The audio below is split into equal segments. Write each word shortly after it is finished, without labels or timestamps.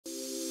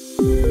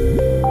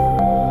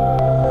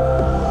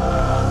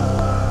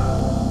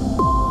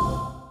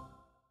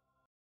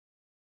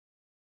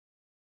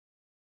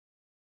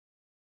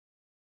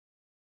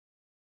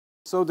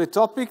So the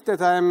topic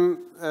that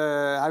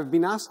I've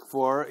been asked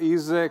for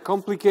is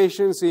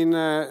complications in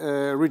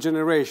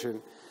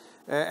regeneration.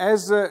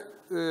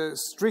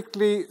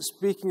 Strictly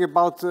speaking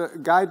about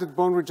guided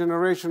bone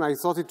regeneration, I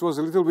thought it was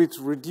a little bit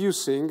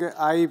reducing.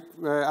 I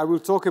will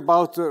talk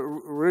about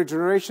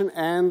regeneration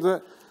and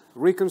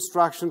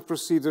reconstruction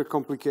procedure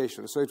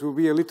complications, so it will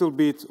be a little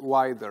bit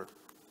wider.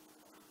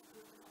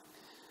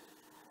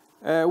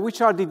 Which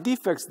are the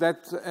defects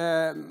that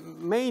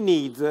may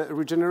need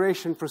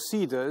regeneration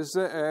procedures?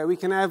 We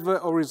can have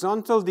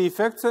horizontal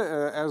defects,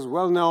 as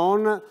well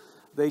known.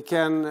 They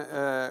can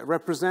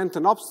represent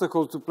an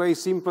obstacle to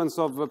place implants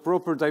of a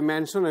proper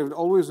dimension. I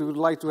always would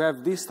like to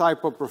have this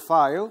type of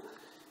profile.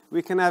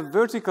 We can have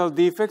vertical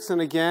defects, and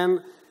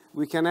again,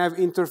 we can have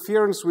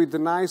interference with the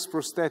nice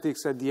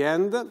prosthetics at the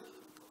end.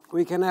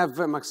 We can have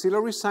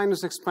maxillary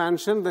sinus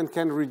expansion that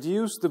can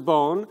reduce the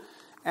bone,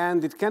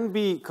 and it can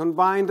be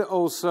combined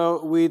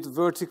also with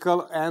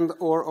vertical and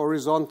or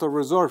horizontal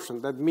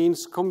resorption. That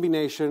means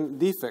combination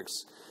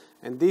defects.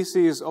 And this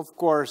is, of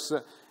course,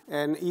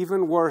 an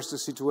even worse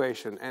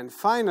situation. And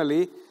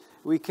finally,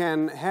 we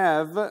can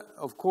have,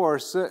 of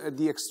course,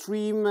 the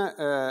extreme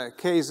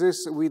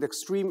cases with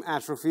extreme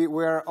atrophy,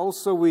 where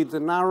also with the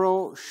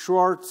narrow,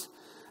 short,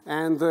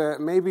 and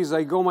maybe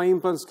zygoma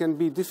implants can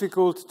be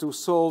difficult to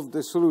solve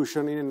the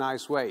solution in a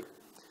nice way.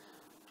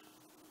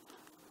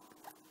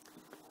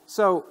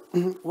 So,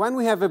 when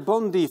we have a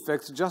bone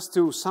defect, just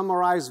to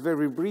summarize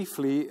very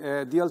briefly,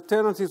 the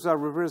alternatives are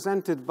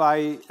represented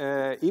by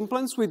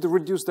implants with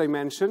reduced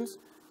dimensions,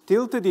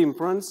 tilted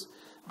implants,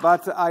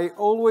 but I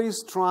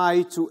always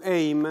try to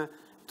aim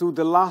to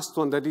the last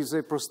one, that is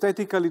a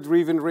prosthetically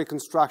driven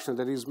reconstruction.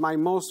 That is my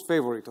most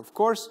favorite. Of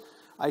course,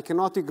 I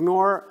cannot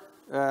ignore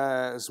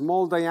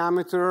small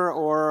diameter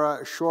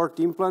or short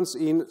implants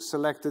in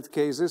selected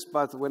cases,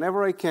 but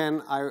whenever I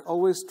can, I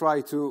always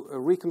try to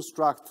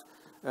reconstruct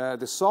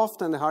the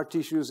soft and the hard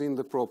tissues in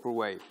the proper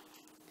way.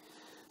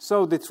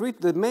 So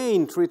the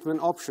main treatment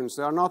options,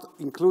 they are not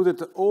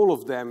included, all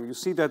of them. You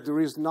see that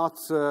there is not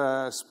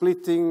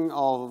splitting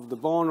of the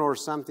bone or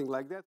something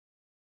like that.